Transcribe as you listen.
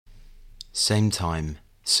Same time,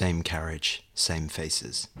 same carriage, same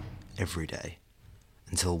faces, every day,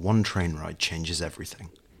 until one train ride changes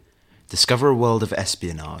everything. Discover a world of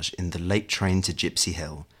espionage in The Late Train to Gypsy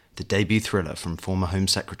Hill, the debut thriller from former Home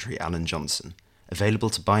Secretary Alan Johnson, available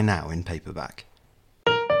to buy now in paperback.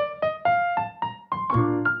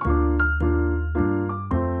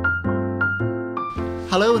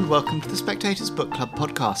 Hello and welcome to the Spectator's Book Club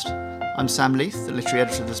podcast. I'm Sam Leith, the literary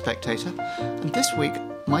editor of The Spectator, and this week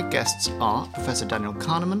my guests are Professor Daniel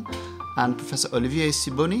Kahneman and Professor Olivier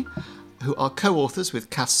Sibony, who are co-authors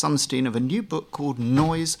with Cass R Sunstein of a new book called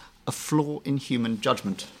Noise, A Flaw in Human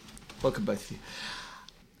Judgment. Welcome both of you.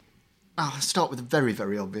 I'll start with a very,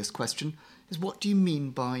 very obvious question, is what do you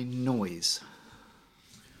mean by noise?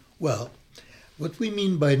 Well, what we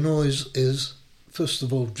mean by noise is, first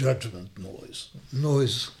of all, judgment noise.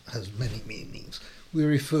 Noise has many meanings. We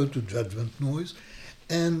refer to judgment noise,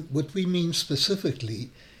 and what we mean specifically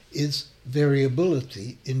is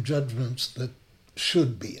variability in judgments that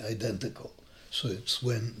should be identical. So it's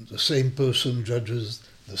when the same person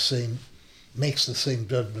makes the same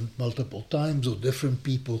judgment multiple times, or different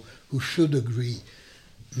people who should agree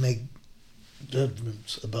make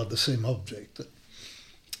judgments about the same object.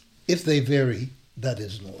 If they vary, that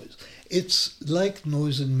is noise. It's like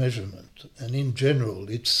noise in measurement, and in general,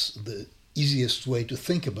 it's the easiest way to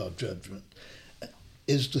think about judgment,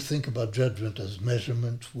 is to think about judgment as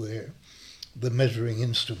measurement, where the measuring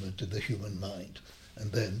instrument is the human mind.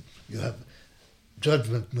 And then you have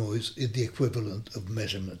judgment noise is the equivalent of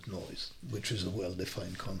measurement noise, which is a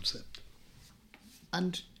well-defined concept.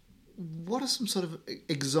 And what are some sort of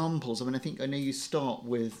examples? I know you start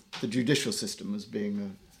with the judicial system as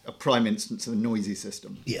being a prime instance of a noisy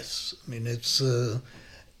system. Yes, it's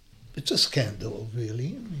a scandal,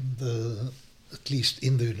 really. At least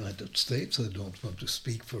in the United States, I don't want to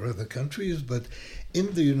speak for other countries, but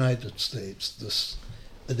in the United States,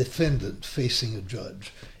 a defendant facing a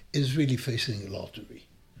judge is really facing a lottery.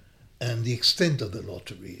 And the extent of the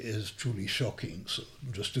lottery is truly shocking. So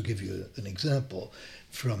just to give you an example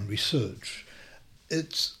from research,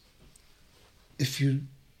 if you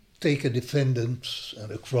take a defendant and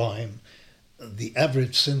a crime, the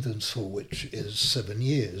average sentence for which is 7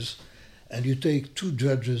 years, and you take two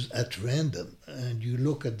judges at random and you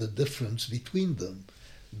look at the difference between them,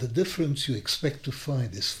 the difference you expect to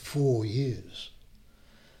find is 4 years.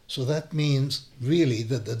 So that means really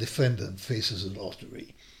that the defendant faces a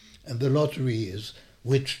lottery. And the lottery is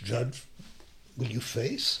which judge will you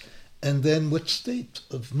face, and then what state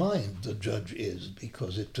of mind the judge is,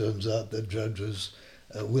 because it turns out that judges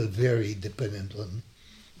will vary dependent on,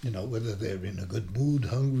 whether they're in a good mood,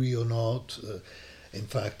 hungry or not. In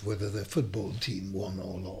fact, whether their football team won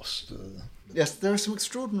or lost. Yes, there are some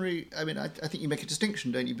extraordinary... I think you make a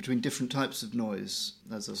distinction, don't you, between different types of noise.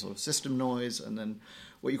 There's a sort of system noise and then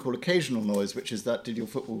what you call occasional noise, which is that did your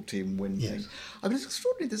football team win thing. It's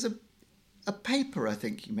extraordinary. There's a paper, I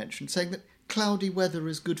think you mentioned, saying that cloudy weather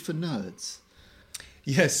is good for nerds.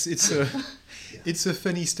 Yes, it's a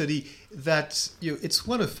funny study that, it's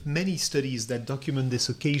one of many studies that document this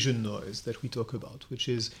occasion noise that we talk about, which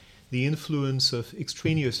is the influence of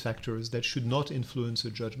extraneous factors that should not influence a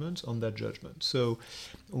judgment on that judgment. So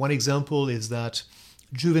one example is that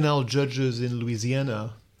juvenile judges in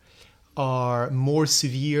Louisiana are more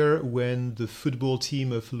severe when the football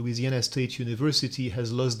team of Louisiana State University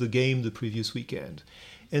has lost the game the previous weekend.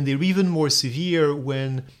 And they're even more severe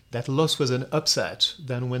when that loss was an upset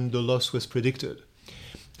than when the loss was predicted.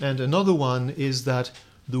 And another one is that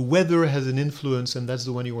the weather has an influence, and that's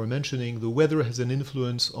the one you were mentioning, the weather has an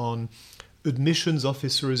influence on admissions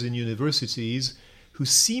officers in universities who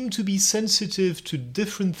seem to be sensitive to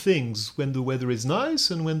different things when the weather is nice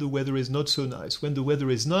and when the weather is not so nice. When the weather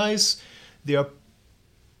is nice, they are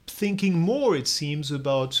thinking more, it seems,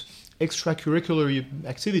 about extracurricular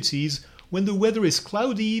activities. When the weather is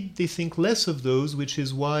cloudy, they think less of those, which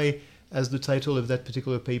is why, as the title of that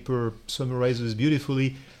particular paper summarizes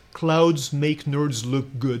beautifully, clouds make nerds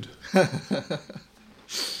look good.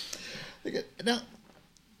 Now,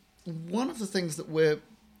 one of the things that we're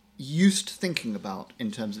used to thinking about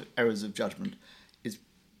in terms of errors of judgment is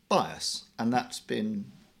bias, and that's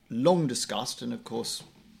been long discussed, and of course,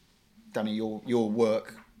 Danny, your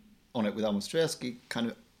work on it with Amos Tversky kind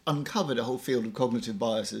of uncovered a whole field of cognitive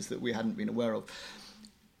biases that we hadn't been aware of.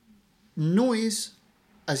 Noise,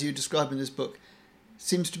 as you describe in this book,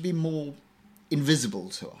 seems to be more invisible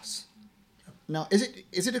to us. Now, is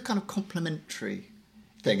it a kind of complementary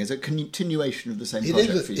thing? Is it a continuation of the same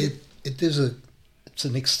project for you? It's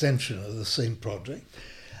an extension of the same project.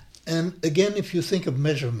 And again, if you think of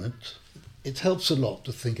measurement, it helps a lot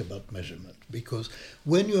to think about measurement, because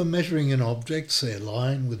when you're measuring an object, say a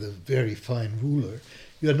line with a very fine ruler,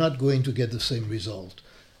 you're not going to get the same result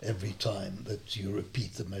every time that you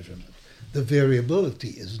repeat the measurement. The variability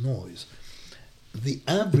is noise. The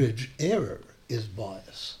average error is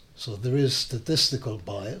bias. So there is statistical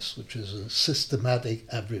bias, which is a systematic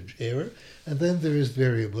average error, and then there is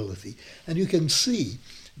variability. And you can see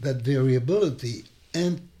that variability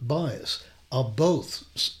and bias are both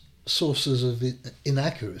sources of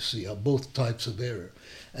inaccuracy, are both types of error.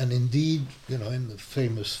 And indeed, in the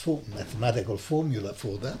famous mathematical formula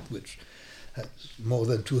for that, which is more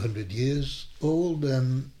than 200 years old,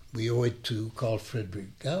 and we owe it to Carl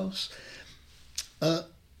Friedrich Gauss,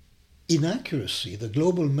 inaccuracy, the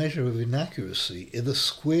global measure of inaccuracy, is the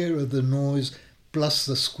square of the noise plus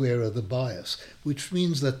the square of the bias, which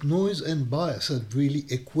means that noise and bias have really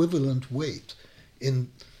equivalent weight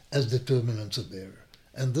as determinants of error.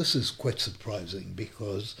 And this is quite surprising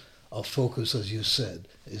because our focus, as you said,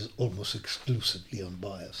 is almost exclusively on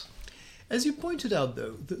bias. As you pointed out,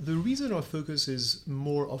 though, the reason our focus is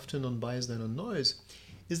more often on bias than on noise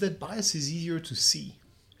is that bias is easier to see.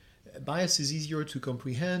 Bias is easier to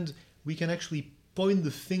comprehend. We can actually point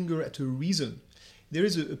the finger at a reason. There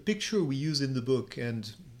is a picture we use in the book, and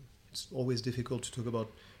it's always difficult to talk about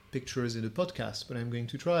pictures in a podcast, but I'm going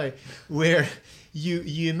to try, where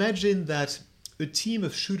you imagine that a team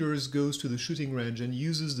of shooters goes to the shooting range and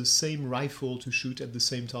uses the same rifle to shoot at the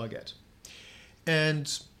same target.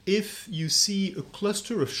 And if you see a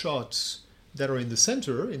cluster of shots that are in the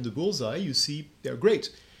center, in the bullseye, you see they're great.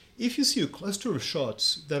 If you see a cluster of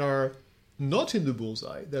shots that are not in the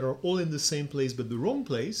bullseye, that are all in the same place but the wrong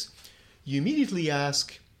place, you immediately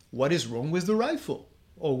ask, what is wrong with the rifle?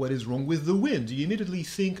 Or what is wrong with the wind? You immediately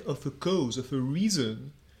think of a cause, of a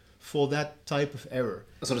reason for that type of error.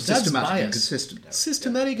 A sort of That's systematic bias. and consistent error.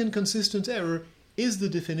 Systematic and consistent error is the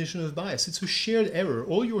definition of bias. It's a shared error.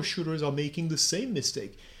 All your shooters are making the same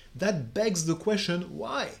mistake. That begs the question,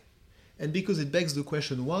 why? And because it begs the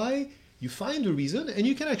question, why, you find a reason, and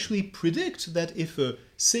you can actually predict that if a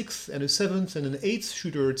 6th and a 7th and an 8th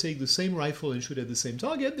shooter take the same rifle and shoot at the same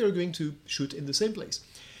target, they're going to shoot in the same place.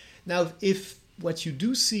 Now, if what you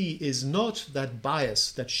do see is not that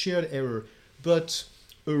bias, that shared error, but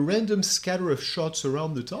a random scatter of shots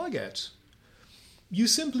around the target, you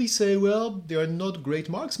simply say, well, they are not great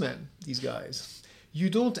marksmen, these guys. You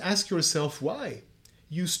don't ask yourself why.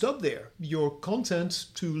 You stop there. You're content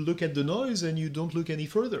to look at the noise and you don't look any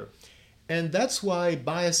further. And that's why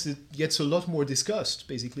bias gets a lot more discussed,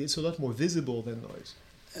 basically. It's a lot more visible than noise.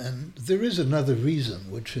 And there is another reason,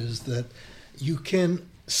 which is that you can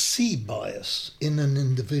see bias in an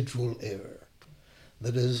individual error.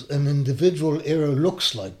 That is, an individual error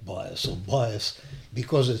looks like bias, or bias,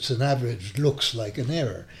 because it's an average, looks like an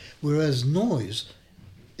error. Whereas noise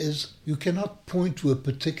is, you cannot point to a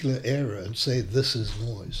particular error and say this is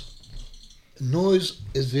noise. Noise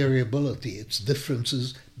is variability, it's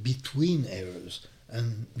differences between errors,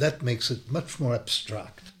 and that makes it much more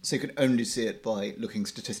abstract. So you can only see it by looking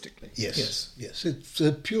statistically? Yes.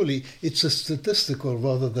 It's a statistical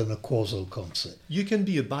rather than a causal concept. You can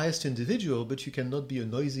be a biased individual, but you cannot be a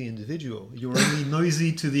noisy individual. You're only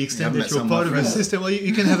noisy to the extent that you're part of a system. Well,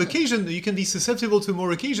 you can have occasion, you can be susceptible to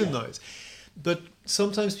more occasion noise. But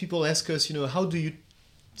sometimes people ask us, how do you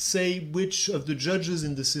say which of the judges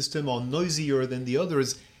in the system are noisier than the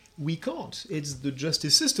others? We can't. It's the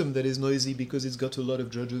justice system that is noisy because it's got a lot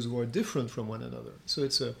of judges who are different from one another. So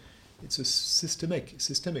it's a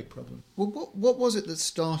systemic problem. Well, what was it that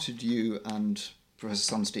started you and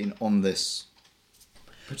Professor Sunstein on this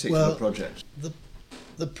particular project?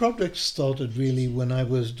 The project started really when I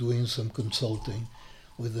was doing some consulting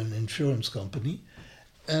with an insurance company,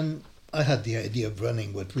 and I had the idea of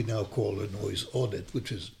running what we now call a noise audit,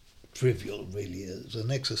 which is trivial, really, as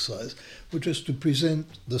an exercise, which is to present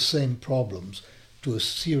the same problems to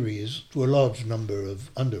a large number of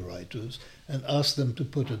underwriters and ask them to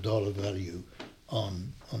put a dollar value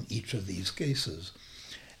on each of these cases.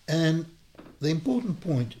 And the important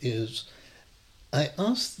point is, I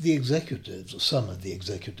asked the executives, or some of the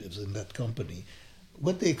executives in that company,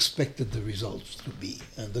 what they expected the results to be.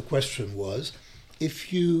 And the question was,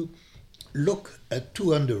 if you look at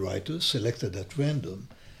two underwriters selected at random,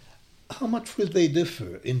 how much will they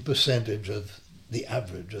differ in percentage of the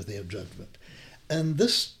average of their judgment? And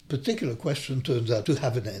this particular question turns out to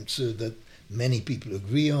have an answer that many people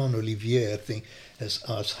agree on. Olivier, I think, has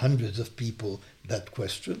asked hundreds of people that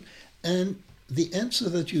question. And the answer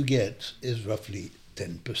that you get is roughly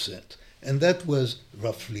 10%. And that was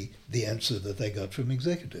roughly the answer that I got from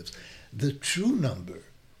executives. The true number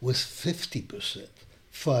was 50%,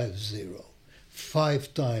 50.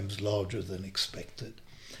 5 times larger than expected.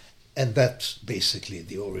 And that's basically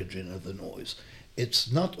the origin of the noise.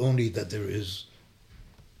 It's not only that there is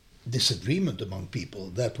disagreement among people,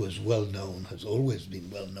 that was well known, has always been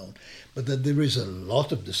well known, but that there is a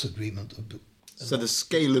lot of disagreement. So the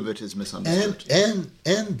scale of it is misunderstood.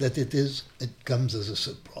 And that it comes as a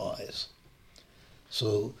surprise.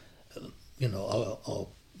 So,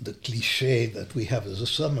 the cliche that we have as a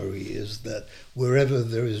summary is that wherever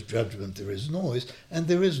there is judgment, there is noise, and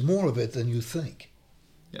there is more of it than you think.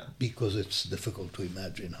 Yeah. Because it's difficult to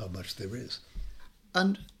imagine how much there is.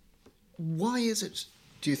 And why is it,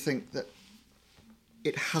 do you think, that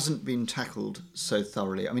it hasn't been tackled so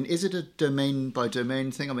thoroughly? I mean, is it a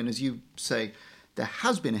domain-by-domain thing? I mean, as you say, there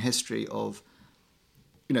has been a history of,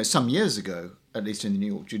 some years ago, at least in the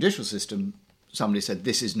New York judicial system, somebody said,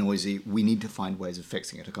 this is noisy, we need to find ways of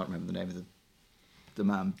fixing it. I can't remember the name of the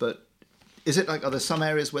man. But is it like, are there some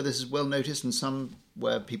areas where this is well noticed and some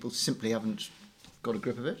where people simply haven't got a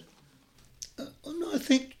grip of it? No, I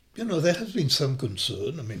think, there has been some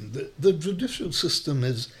concern. I mean, the judicial system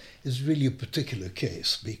is really a particular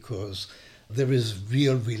case because there is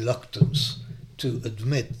real reluctance to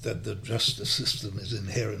admit that the justice system is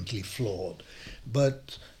inherently flawed.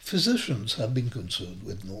 But physicians have been concerned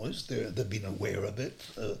with noise. They've been aware of it.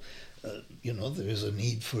 There is a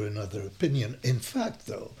need for another opinion. In fact,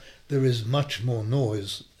 though, there is much more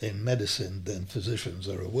noise in medicine than physicians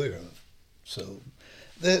are aware of. So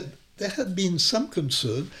there had been some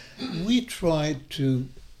concern. We tried to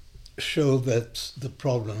show that the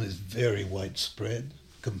problem is very widespread,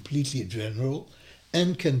 completely general,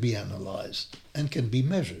 and can be analyzed and can be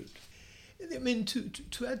measured. I mean,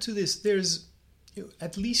 to add to this, there's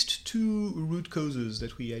at least 2 root causes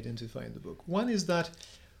that we identify in the book. One is that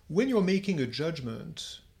when you're making a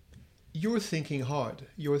judgment, you're thinking hard.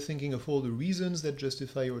 You're thinking of all the reasons that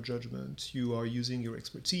justify your judgment. You are using your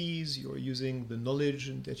expertise, you're using the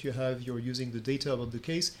knowledge that you have, you're using the data about the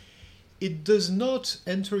case. It does not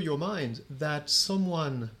enter your mind that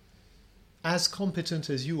someone as competent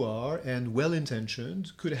as you are and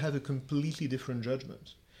well-intentioned could have a completely different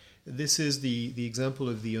judgment. This is the example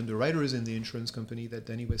of the underwriters in the insurance company that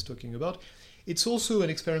Danny was talking about. It's also an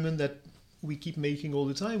experiment that we keep making all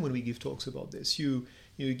the time when we give talks about this. You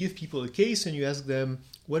give people a case and you ask them,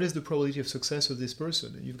 what is the probability of success of this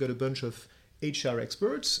person? And you've got a bunch of HR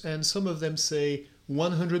experts, and some of them say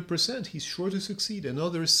 100% he's sure to succeed, and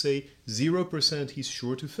others say 0% he's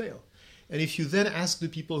sure to fail. And if you then ask the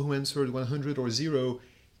people who answered 100 or 0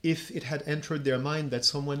 if it had entered their mind that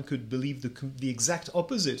someone could believe the exact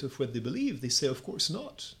opposite of what they believe, they say, of course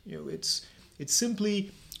not. It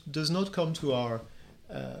simply does not come to our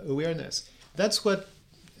awareness. That's what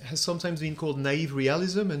has sometimes been called naive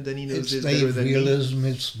realism, and then he knows this better than me. Naive realism,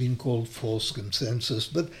 it's been called false consensus.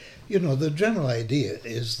 But, the general idea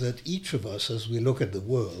is that each of us, as we look at the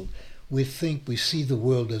world, we think we see the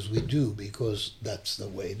world as we do because that's the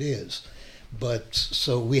way it is. But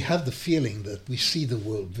so we have the feeling that we see the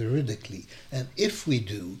world veridically. And if we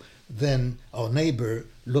do, then our neighbor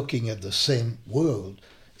looking at the same world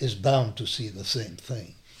is bound to see the same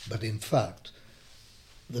thing. But in fact,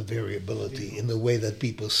 the variability in the way that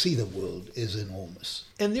people see the world is enormous.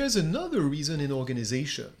 And there's another reason in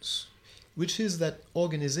organizations, which is that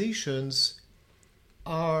organizations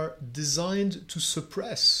are designed to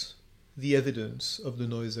suppress the evidence of the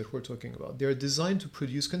noise that we're talking about. They're designed to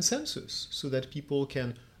produce consensus so that people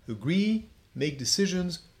can agree, make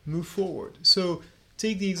decisions, move forward. So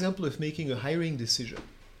take the example of making a hiring decision.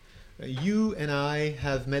 You and I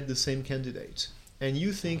have met the same candidate, and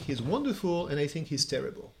you think he's wonderful and I think he's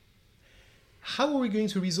terrible. How are we going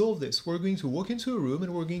to resolve this? We're going to walk into a room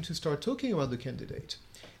and we're going to start talking about the candidate.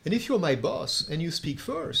 And if you're my boss and you speak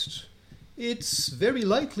first, it's very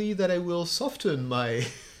likely that I will soften my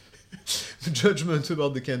judgment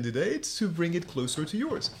about the candidate to bring it closer to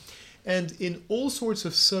yours. And in all sorts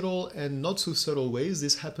of subtle and not so subtle ways,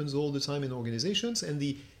 this happens all the time in organizations, and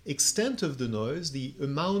the extent of the noise, the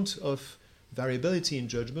amount of variability in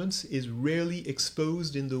judgments is rarely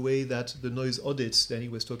exposed in the way that the noise audits that he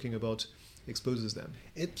was talking about exposes them.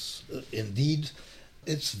 It's indeed,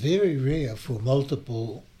 it's very rare for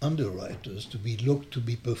multiple underwriters to be looked to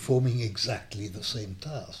be performing exactly the same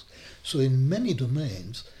task. So in many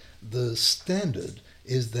domains, the standard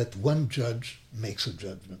is that one judge makes a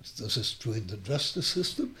judgment. This is true in the justice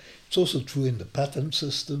system. It's also true in the patent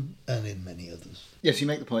system and in many others. Yes, you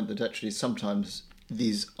make the point that actually sometimes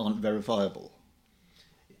these aren't verifiable.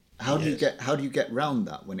 How do you get round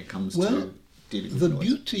that when it comes to dealing with noise?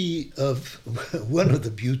 One of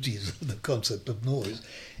the beauties of the concept of noise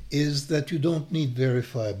is that you don't need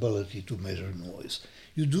verifiability to measure noise.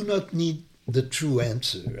 You do not need the true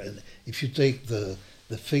answer. And if you take the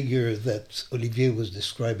figure that Olivier was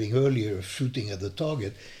describing earlier of shooting at the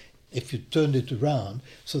target, if you turned it around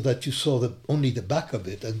so that you saw only the back of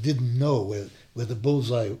it and didn't know where the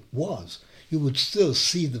bullseye was, you would still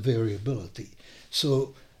see the variability.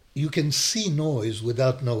 So you can see noise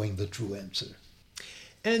without knowing the true answer.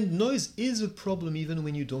 And noise is a problem even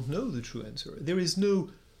when you don't know the true answer. There is no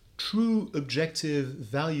true objective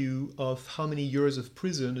value of how many years of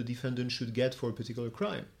prison a defendant should get for a particular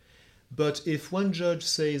crime. But if one judge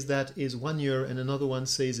says that is 1 year and another one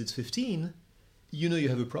says it's 15, you know you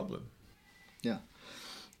have a problem. Yeah.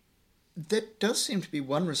 There does seem to be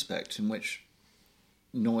one respect in which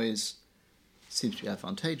noise seems to be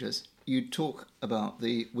advantageous. You talk about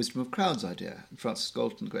the wisdom of crowds idea. Francis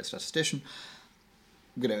Galton, the great statistician,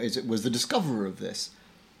 was the discoverer of this.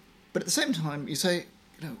 But at the same time, you say,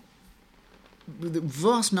 the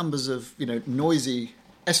vast numbers of, noisy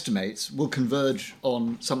estimates will converge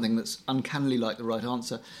on something that's uncannily like the right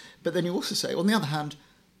answer. But then you also say, on the other hand,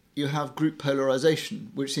 you have group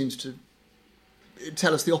polarization, which seems to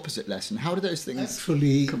tell us the opposite lesson. How do those things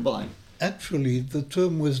combine? Actually, the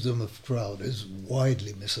term wisdom of crowd is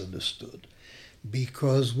widely misunderstood,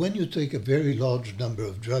 because when you take a very large number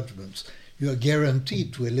of judgments, you are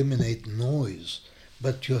guaranteed to eliminate noise,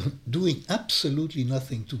 but you're doing absolutely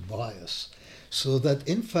nothing to bias. So that,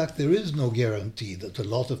 in fact, there is no guarantee that a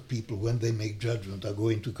lot of people, when they make judgment, are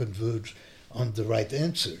going to converge on the right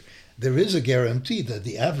answer. There is a guarantee that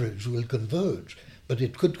the average will converge, but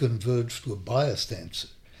it could converge to a biased answer.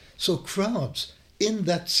 So crowds, in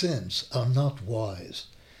that sense, are not wise.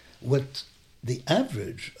 What the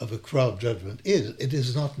average of a crowd judgment is, it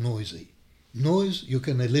is not noisy. Noise you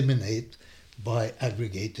can eliminate by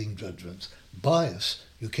aggregating judgments. Bias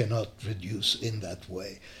you cannot reduce in that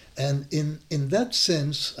way. And in that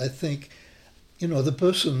sense, I think, the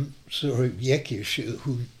person, Sir Yekish,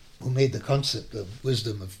 who made the concept of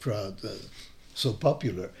wisdom of crowd so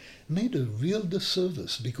popular, made a real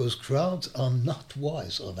disservice, because crowds are not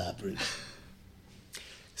wise on average.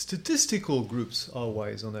 Statistical groups are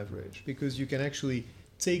wise on average, because you can actually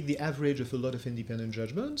take the average of a lot of independent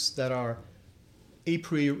judgments that are a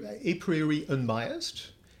priori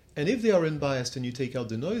unbiased, and if they are unbiased and you take out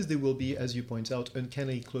the noise, they will be, as you point out,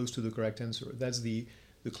 uncannily close to the correct answer. That's the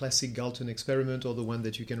classic Galton experiment, or the one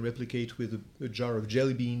that you can replicate with a jar of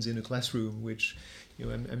jelly beans in a classroom, which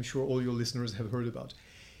I'm sure all your listeners have heard about.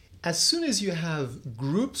 As soon as you have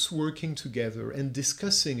groups working together and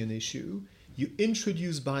discussing an issue, you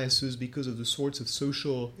introduce biases because of the sorts of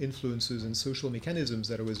social influences and social mechanisms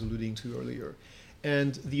that I was alluding to earlier.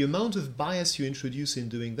 And the amount of bias you introduce in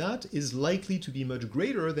doing that is likely to be much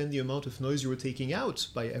greater than the amount of noise you're taking out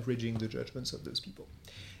by averaging the judgments of those people.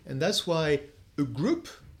 And that's why a group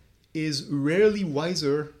is rarely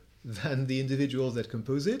wiser than the individuals that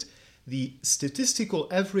compose it. The statistical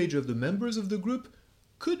average of the members of the group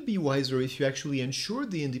could be wiser if you actually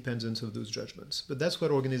ensured the independence of those judgments. But that's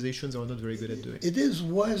what organizations are not very good at doing. It is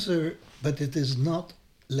wiser, but it is not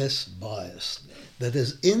less biased. That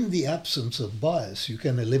is, in the absence of bias, you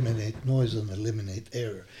can eliminate noise and eliminate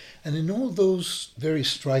error. And in all those very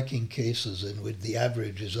striking cases in which the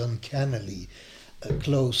average is uncannily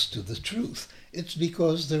close to the truth, it's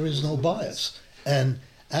because there is no bias. And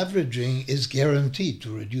averaging is guaranteed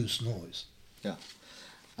to reduce noise. Yeah.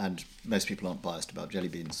 And most people aren't biased about jelly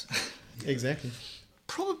beans. Exactly.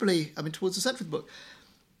 Probably, towards the center of the book,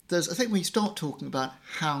 I think when you start talking about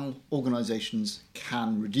how organisations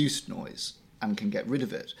can reduce noise and can get rid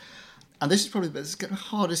of it, and this is probably the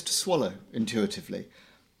hardest to swallow intuitively,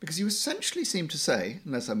 because you essentially seem to say,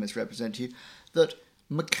 unless I misrepresent you, that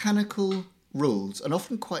mechanical rules, and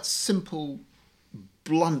often quite simple,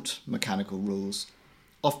 blunt mechanical rules,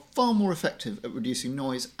 are far more effective at reducing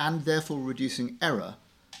noise and therefore reducing error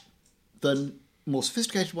than more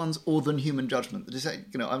sophisticated ones, or than human judgment. That is,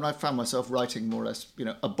 I found myself writing more or less,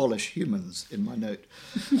 abolish humans in my note,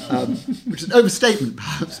 which is an overstatement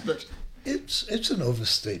perhaps, but it's an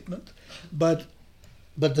overstatement. But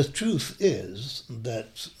the truth is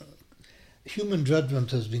that human judgment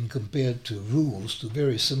has been compared to rules, to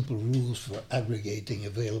very simple rules for aggregating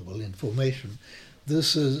available information.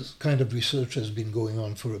 This kind of research has been going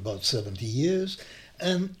on for about 70 years,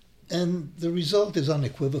 and the result is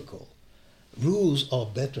unequivocal. Rules are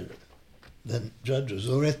better than judges,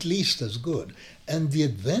 or at least as good. And the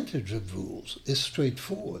advantage of rules is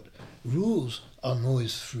straightforward. Rules are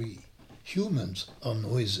noise-free. Humans are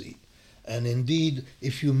noisy. And indeed,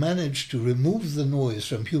 if you manage to remove the noise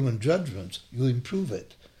from human judgments, you improve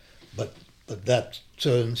it. But that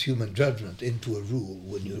turns human judgment into a rule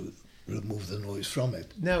when you remove the noise from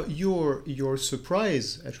it. Now, your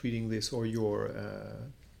surprise at reading this, or your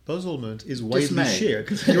puzzlement, is widely Dismay.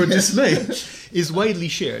 shared. Your dismay is widely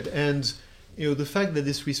shared, and the fact that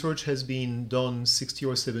this research has been done 60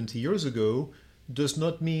 or 70 years ago does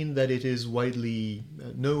not mean that it is widely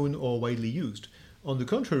known or widely used. On the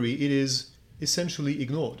contrary, it is essentially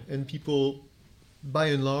ignored, and people, by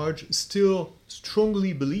and large, still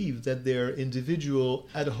strongly believe that their individual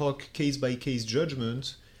ad hoc case-by-case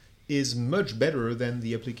judgment is much better than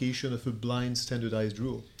the application of a blind standardized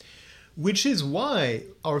rule. Which is why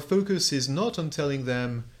our focus is not on telling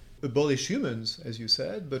them abolish humans, as you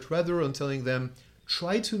said, but rather on telling them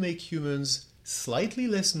try to make humans slightly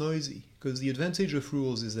less noisy, because the advantage of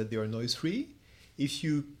rules is that they are noise-free. If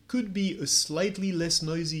you could be a slightly less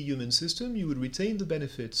noisy human system, you would retain the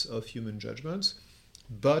benefits of human judgment,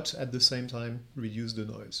 but at the same time reduce the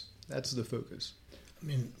noise. That's the focus. I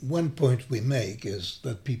mean, one point we make is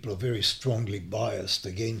that people are very strongly biased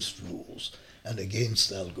against rules and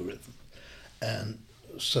against algorithms. And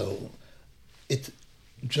so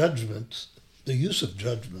judgment, the use of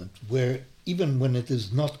judgment, where even when it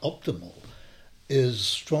is not optimal, is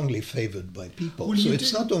strongly favored by people. Well, so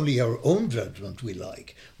it's not only our own judgment we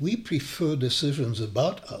like. We prefer decisions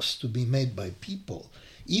about us to be made by people,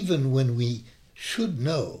 even when we should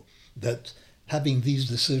know that having these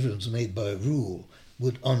decisions made by a rule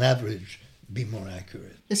would, on average, be more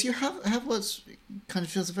accurate. Yes, you have what's kind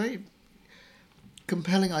of feels a very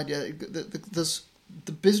compelling idea. There's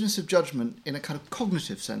the business of judgment in a kind of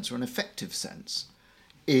cognitive sense or an effective sense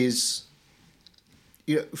is,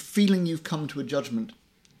 feeling you've come to a judgment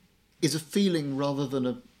is a feeling rather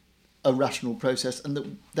than a rational process,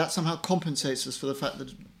 and that somehow compensates us for the fact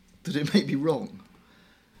that it may be wrong.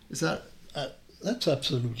 Is that... That's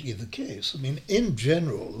absolutely the case. I mean, in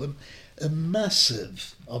general, a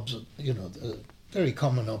massive, a very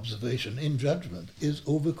common observation in judgment is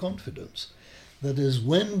overconfidence. That is,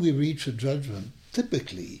 when we reach a judgment,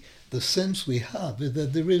 typically the sense we have is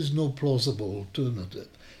that there is no plausible alternative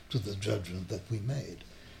to the judgment that we made.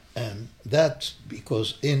 And that's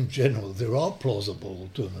because, in general, there are plausible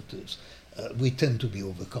alternatives. We tend to be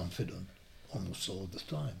overconfident almost all the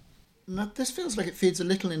time. Now, this feels like it feeds a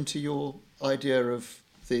little into your idea of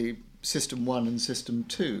the System 1 and System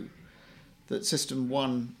 2. That System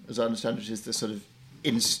 1, as I understand it, is the sort of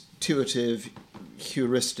intuitive,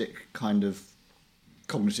 heuristic kind of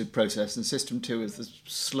cognitive process, and System 2 is the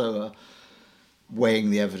slower, weighing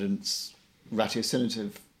the evidence,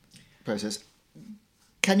 ratiocinative process.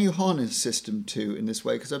 Can you harness System 2 in this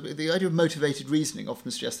way? Because the idea of motivated reasoning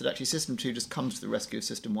often suggests that actually System 2 just comes to the rescue of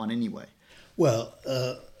System 1 anyway. Well,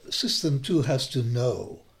 System 2 has to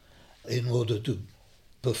know in order to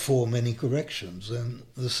perform any corrections. And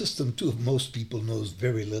the System 2 of most people knows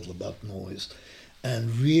very little about noise.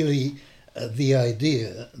 And really, the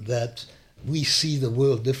idea that we see the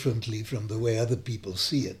world differently from the way other people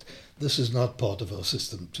see it, this is not part of our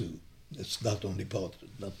System 2. It's not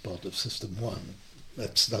part of System 1.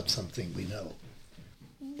 That's not something we know.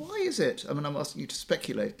 Why is it, I'm asking you to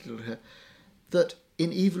speculate a little here, that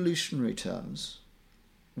in evolutionary terms,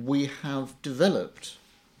 we have developed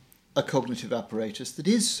a cognitive apparatus that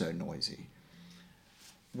is so noisy?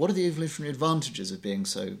 What are the evolutionary advantages of being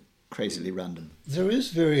so crazily random? There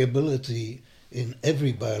is variability in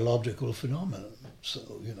every biological phenomenon.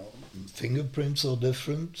 So, fingerprints are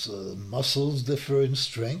different, muscles differ in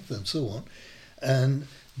strength, and so on. And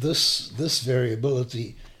this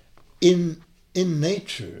variability in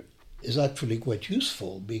nature is actually quite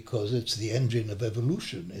useful because it's the engine of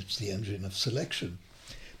evolution, it's the engine of selection.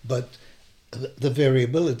 But the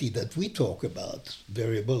variability that we talk about,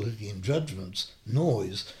 variability in judgments,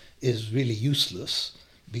 noise, is really useless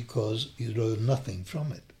because you learn nothing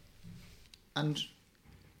from it. And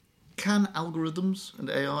can algorithms and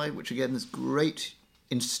AI, which again there's great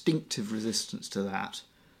instinctive resistance to that,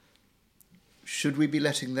 should we be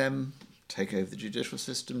letting them take over the judicial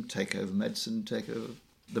system, take over medicine, take over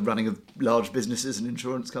the running of large businesses and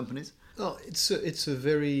insurance companies? Oh, it's a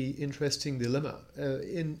very interesting dilemma.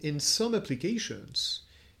 In some applications,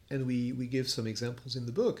 and we give some examples in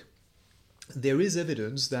the book, there is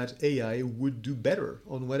evidence that AI would do better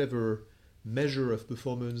on whatever measure of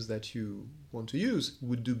performance that you want to use,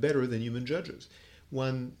 would do better than human judges.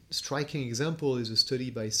 One striking example is a study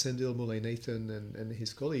by Sendil Mullainathan and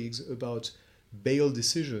his colleagues about bail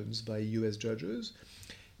decisions by US judges.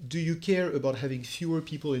 Do you care about having fewer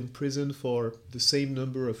people in prison for the same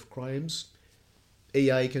number of crimes?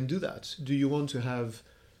 AI can do that. Do you want to have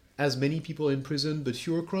as many people in prison but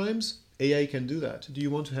fewer crimes? AI can do that. Do you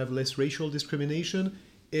want to have less racial discrimination?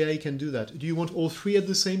 AI can do that. Do you want all three at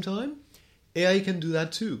the same time? AI can do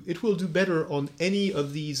that too. It will do better on any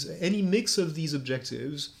mix of these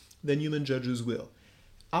objectives than human judges will.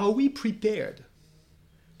 Are we prepared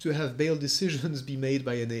to have bail decisions be made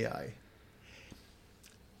by an AI?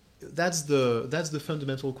 That's the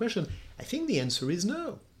fundamental question. I think the answer is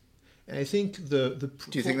no. And I think Do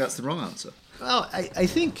you think that's the wrong answer? Well, I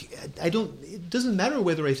think it doesn't matter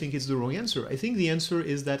whether I think it's the wrong answer. I think the answer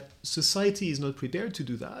is that society is not prepared to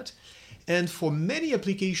do that. And for many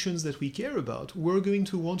applications that we care about, we're going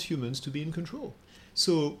to want humans to be in control.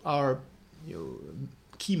 So our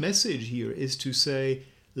key message here is to say,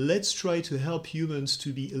 let's try to help humans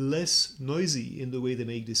to be less noisy in the way they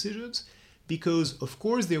make decisions, because of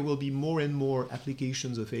course there will be more and more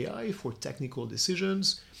applications of AI for technical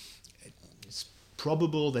decisions. It's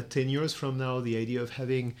probable that 10 years from now, the idea of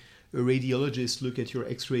having a radiologist look at your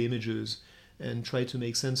X-ray images and try to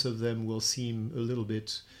make sense of them will seem a little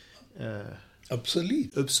bit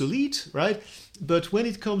obsolete, right? But when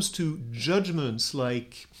it comes to judgments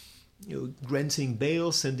like granting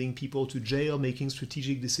bail, sending people to jail, making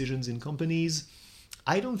strategic decisions in companies,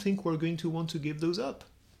 I don't think we're going to want to give those up.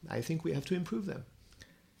 I think we have to improve them.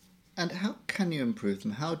 And how can you improve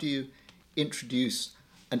them? How do you introduce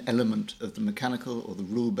an element of the mechanical or the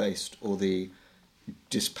rule-based or the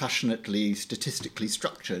dispassionately, statistically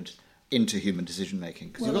structured into human decision-making?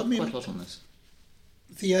 Because you've got quite a lot on this.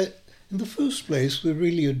 In the first place, we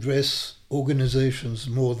really address organizations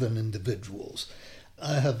more than individuals.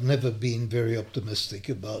 I have never been very optimistic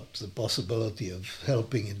about the possibility of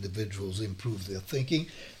helping individuals improve their thinking,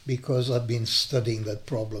 because I've been studying that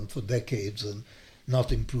problem for decades and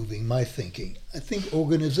not improving my thinking. I think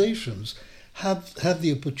organizations have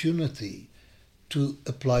the opportunity to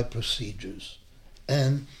apply procedures,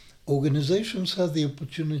 and organizations have the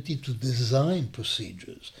opportunity to design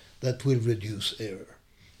procedures that will reduce error.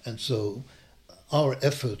 And so our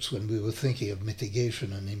efforts when we were thinking of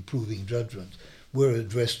mitigation and improving judgment were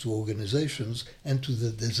addressed to organizations and to the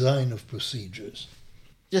design of procedures.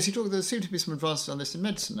 Yes, there seem to be some advances on this in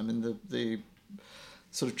medicine. I mean, the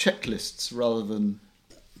sort of checklists rather than...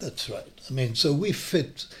 That's right. I mean, so we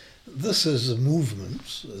fit this as a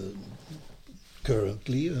movement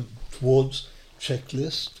currently towards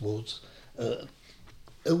checklists, towards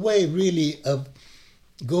a way really of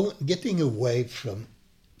getting away from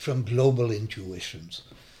global intuitions.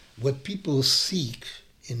 What people seek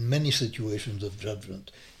in many situations of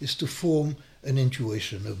judgment is to form an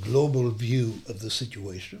intuition, a global view of the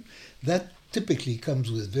situation. That typically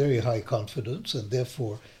comes with very high confidence and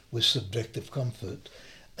therefore with subjective comfort.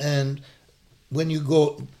 And when you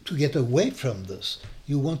go to get away from this,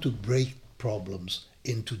 you want to break problems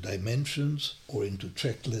into dimensions or into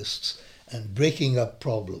checklists, and breaking up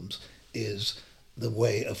problems is the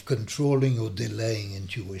way of controlling or delaying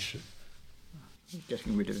intuition.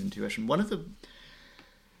 Getting rid of intuition. One of the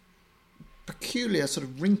peculiar sort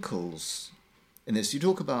of wrinkles in this, you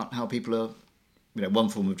talk about how people are, one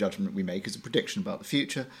form of judgment we make is a prediction about the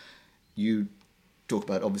future. You talk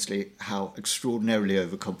about, obviously, how extraordinarily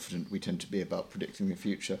overconfident we tend to be about predicting the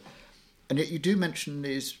future. And yet you do mention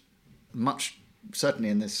these much, certainly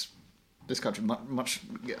in this country, much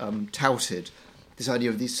touted, this idea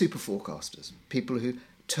of these super forecasters, people who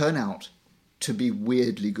turn out to be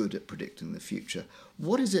weirdly good at predicting the future.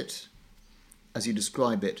 What is it, as you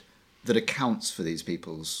describe it, that accounts for these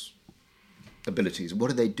people's abilities? What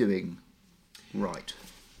are they doing right?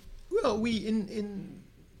 Well, we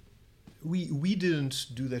didn't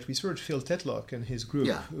do that research. Phil Tetlock and his group,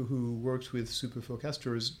 who worked with super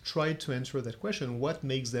forecasters, tried to answer that question. What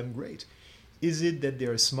makes them great? Is it that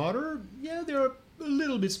they're smarter? Yeah, they're a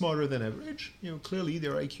little bit smarter than average. Clearly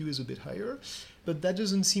their IQ is a bit higher, but that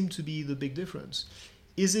doesn't seem to be the big difference.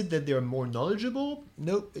 Is it that they're more knowledgeable?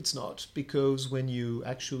 No, it's not, because when you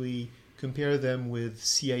actually compare them with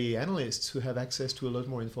CIA analysts who have access to a lot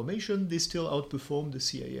more information, they still outperform the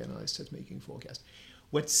CIA analysts at making forecasts.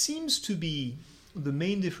 What seems to be the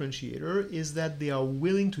main differentiator is that they are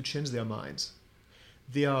willing to change their minds.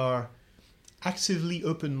 They are actively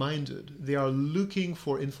open-minded. They are looking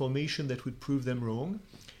for information that would prove them wrong.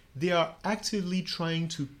 They are actively trying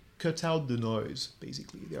to cut out the noise,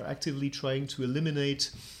 basically. They are actively trying to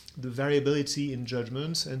eliminate the variability in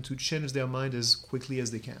judgments and to change their mind as quickly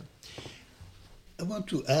as they can. I want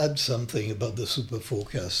to add something about the super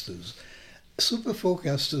forecasters. Super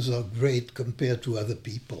forecasters are great compared to other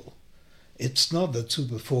people. It's not that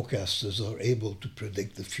super forecasters are able to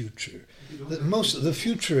predict the future. Most of the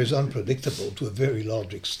future is unpredictable to a very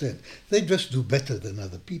large extent. They just do better than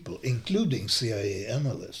other people, including CIA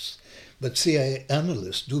analysts. But CIA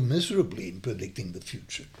analysts do miserably in predicting the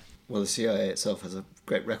future. Well, the CIA itself has a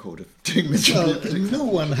great record of doing this. Well, no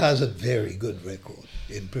one has a very good record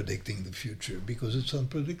in predicting the future because it's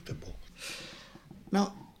unpredictable.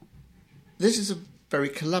 Now, this is a very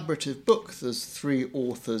collaborative book. There's 3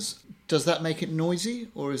 authors. Does that make it noisy,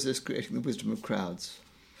 or is this creating the wisdom of crowds?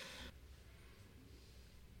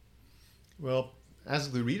 Well,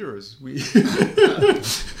 as the readers, we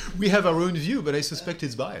we have our own view, but I suspect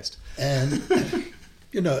it's biased. And,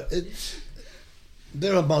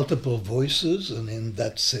 there are multiple voices, and in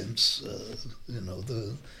that sense,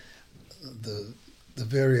 the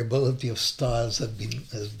variability of styles has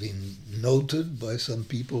been noted by some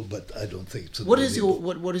people, but I don't think it's. What is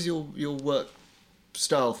your work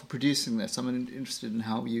style for producing this? I'm interested in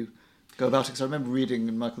how you go about it, because I remember reading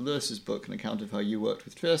in Michael Lewis's book an account of how you worked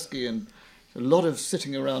with Tversky, and a lot of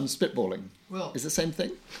sitting around spitballing. Well, is it the same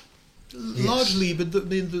thing? Largely, but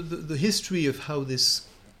the history of how this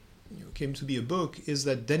came to be a book is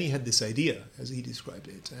that Denny had this idea, as he described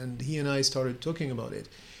it, and he and I started talking about it.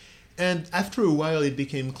 And after a while, it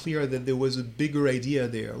became clear that there was a bigger idea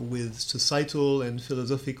there with societal and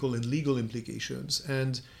philosophical and legal implications.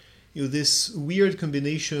 And this weird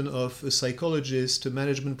combination of a psychologist, a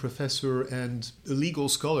management professor, and a legal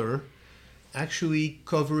scholar actually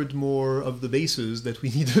covered more of the bases that we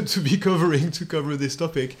needed to be covering to cover this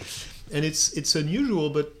topic. And it's unusual,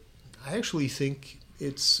 but I actually think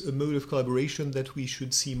it's a mode of collaboration that we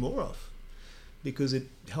should see more of, because it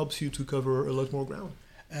helps you to cover a lot more ground.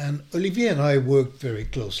 And Olivier and I worked very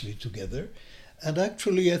closely together, and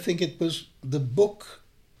actually I think the book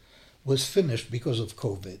was finished because of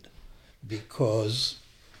COVID, because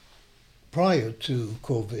prior to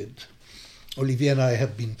COVID, Olivier and I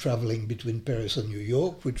have been traveling between Paris and New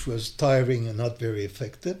York, which was tiring and not very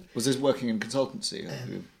effective. Was this working in consultancy?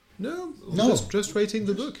 No, just writing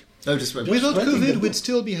the book. Oh, just without COVID, we'd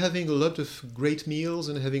still be having a lot of great meals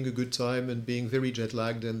and having a good time and being very jet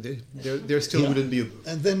lagged, and there still wouldn't be a book.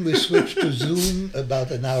 And then we switched to Zoom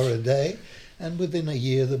about an hour a day, and within a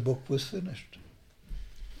year the book was finished.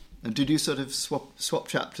 And did you sort of swap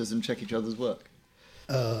chapters and check each other's work?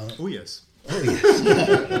 Oh yes. Oh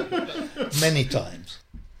yes, many times.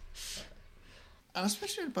 And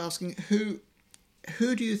especially by asking who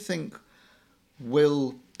do you think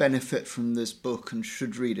will benefit from this book and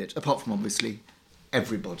should read it, apart from obviously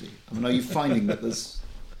everybody? I mean, are you finding that there's...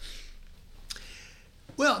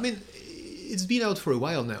 Well, I mean, it's been out for a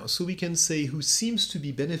while now, so we can say who seems to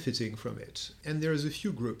be benefiting from it. And there's a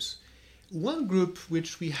few groups. One group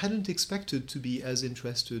which we hadn't expected to be as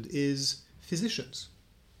interested is physicians,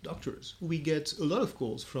 doctors. We get a lot of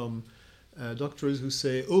calls from doctors who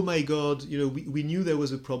say, oh my God, we knew there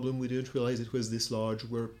was a problem, we didn't realize it was this large,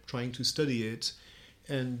 we're trying to study it.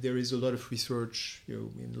 And there is a lot of research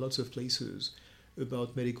in lots of places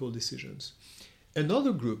about medical decisions.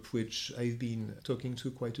 Another group which I've been talking to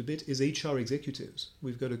quite a bit is HR executives.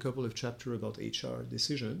 We've got a couple of chapters about HR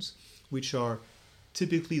decisions, which are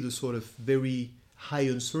typically the sort of very high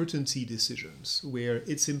uncertainty decisions where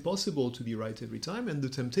it's impossible to be right every time. And the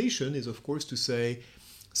temptation is, of course, to say,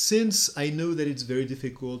 since I know that it's very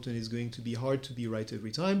difficult and it's going to be hard to be right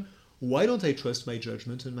every time, why don't I trust my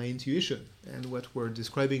judgment and my intuition? And what we're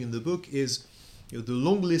describing in the book is the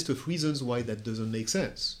long list of reasons why that doesn't make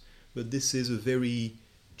sense. But this is a very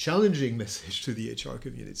challenging message to the HR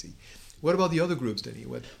community. What about the other groups, Denny?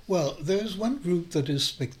 Well, there's one group that is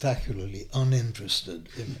spectacularly uninterested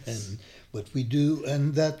in what we do,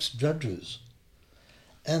 and that's judges.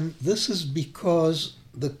 And this is because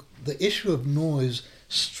the issue of noise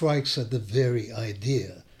strikes at the very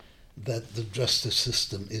idea that the justice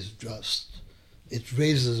system is just. It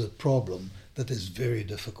raises a problem that is very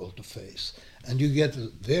difficult to face. And you get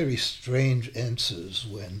very strange answers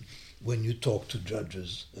when you talk to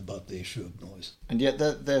judges about the issue of noise. And yet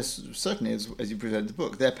there's certainly, as you present the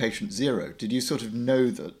book, they're patient zero. Did you sort of know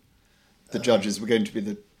that the judges were going to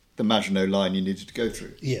be the Maginot Line you needed to go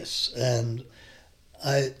through? Yes, and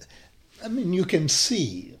I mean, you can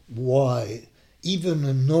see why even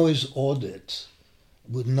a noise audit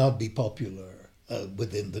would not be popular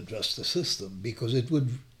within the justice system, because it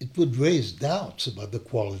would raise doubts about the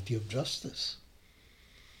quality of justice.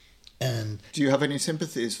 And do you have any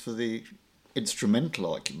sympathies for the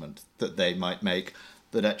instrumental argument that they might make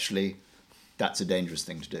that actually that's a dangerous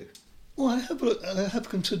thing to do? Well, I have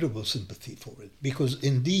considerable sympathy for it, because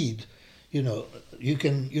indeed, you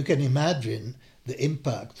can imagine the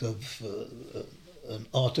impact of an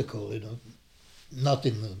article, not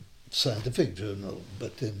in the scientific journal,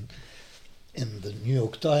 but in the New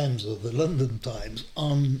York Times or the London Times,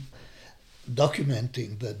 on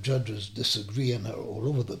documenting that judges disagree and are all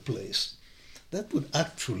over the place. That would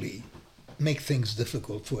actually make things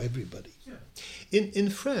difficult for everybody. Yeah. In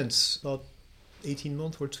France, about 18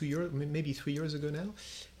 months or 2 years, maybe 3 years ago now,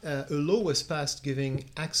 a law was passed giving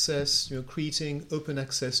access, creating open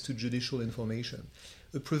access to judicial information.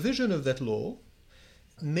 A provision of that law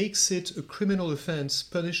makes it a criminal offense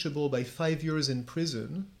punishable by 5 years in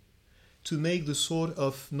prison to make the sort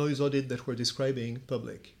of noise audit that we're describing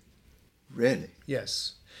public. Really?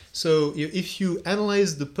 Yes. So if you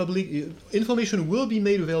analyze the public, information will be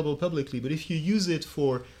made available publicly, but if you use it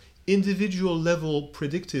for individual level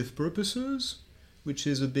predictive purposes, which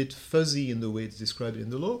is a bit fuzzy in the way it's described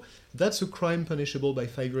in the law, that's a crime punishable by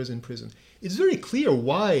 5 years in prison. It's very clear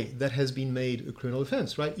why that has been made a criminal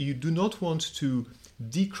offense, right? You do not want to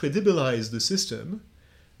decredibilize the system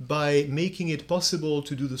by making it possible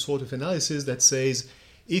to do the sort of analysis that says,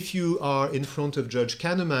 if you are in front of Judge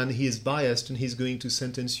Kahneman, he is biased and he's going to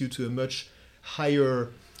sentence you to a much higher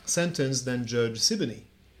sentence than Judge Sibony.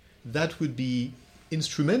 That would be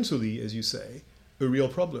instrumentally, as you say, a real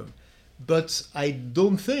problem. But I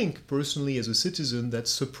don't think, personally, as a citizen, that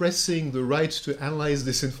suppressing the right to analyze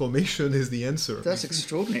this information is the answer. That's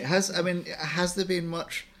extraordinary. Has there been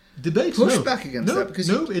much debate? Pushback against that? Because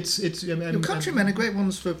it's. Your countrymen are great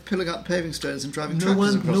ones for pulling up paving stones and driving no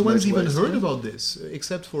tractors across No one's even motorways, heard about this,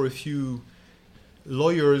 except for a few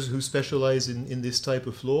lawyers who specialize in this type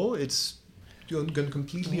of law. It's gone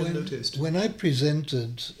completely unnoticed. When I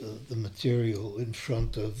presented the material in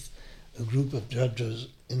front of a group of judges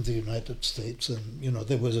in the United States, and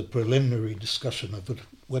there was a preliminary discussion of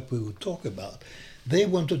what we would talk about, they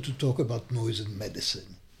wanted to talk about noise in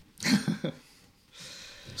medicine.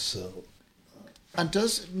 So, and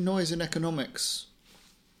does noise in economics?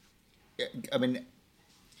 I mean,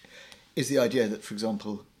 is the idea that, for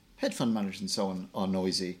example, hedge fund managers and so on are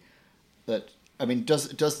noisy?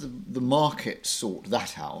 Does the market sort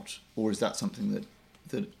that out, or is that something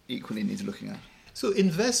that equally needs looking at? So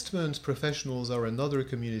investment professionals are another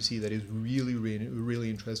community that is really, really, really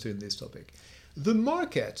interested in this topic. The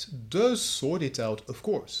market does sort it out, of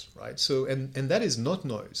course, right? So and that is not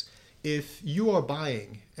noise. If you are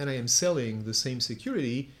buying and I am selling the same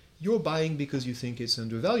security, you're buying because you think it's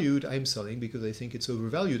undervalued, I'm selling because I think it's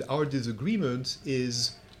overvalued. Our disagreement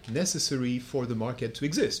is necessary for the market to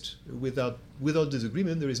exist. Without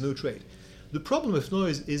disagreement, there is no trade. The problem of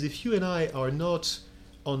noise is if you and I are not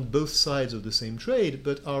on both sides of the same trade,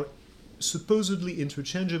 but are supposedly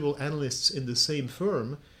interchangeable analysts in the same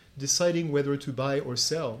firm deciding whether to buy or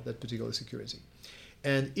sell that particular security.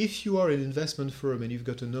 And if you are an investment firm and you've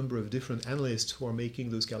got a number of different analysts who are making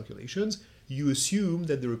those calculations, you assume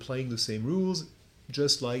that they're applying the same rules,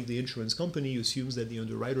 just like the insurance company assumes that the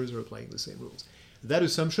underwriters are applying the same rules. That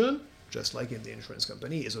assumption, just like in the insurance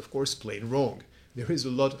company, is of course plain wrong. There is a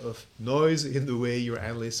lot of noise in the way your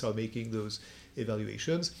analysts are making those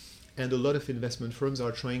evaluations, and a lot of investment firms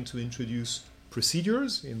are trying to introduce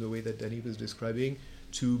procedures, in the way that Danny was describing,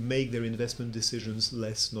 to make their investment decisions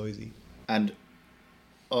less noisy. And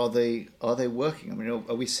are they working? I mean,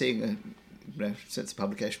 are we seeing, since the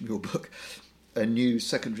publication of your book, a new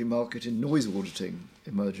secondary market in noise auditing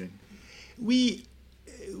emerging? We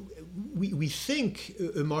think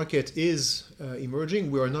a market is emerging.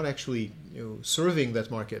 We are not actually serving that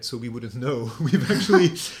market, so we wouldn't know.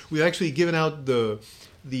 We've actually given out the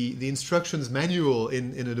instructions manual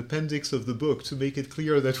in an appendix of the book to make it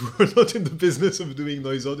clear that we're not in the business of doing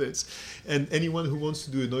noise audits. And anyone who wants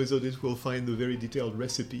to do a noise audit will find a very detailed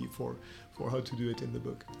recipe for how to do it in the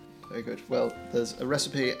book. Very good. Well, there's a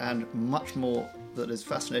recipe and much more that is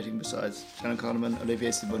fascinating besides. Daniel Kahneman,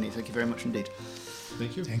 Olivier Sibony, thank you very much indeed.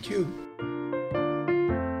 Thank you. Thank you.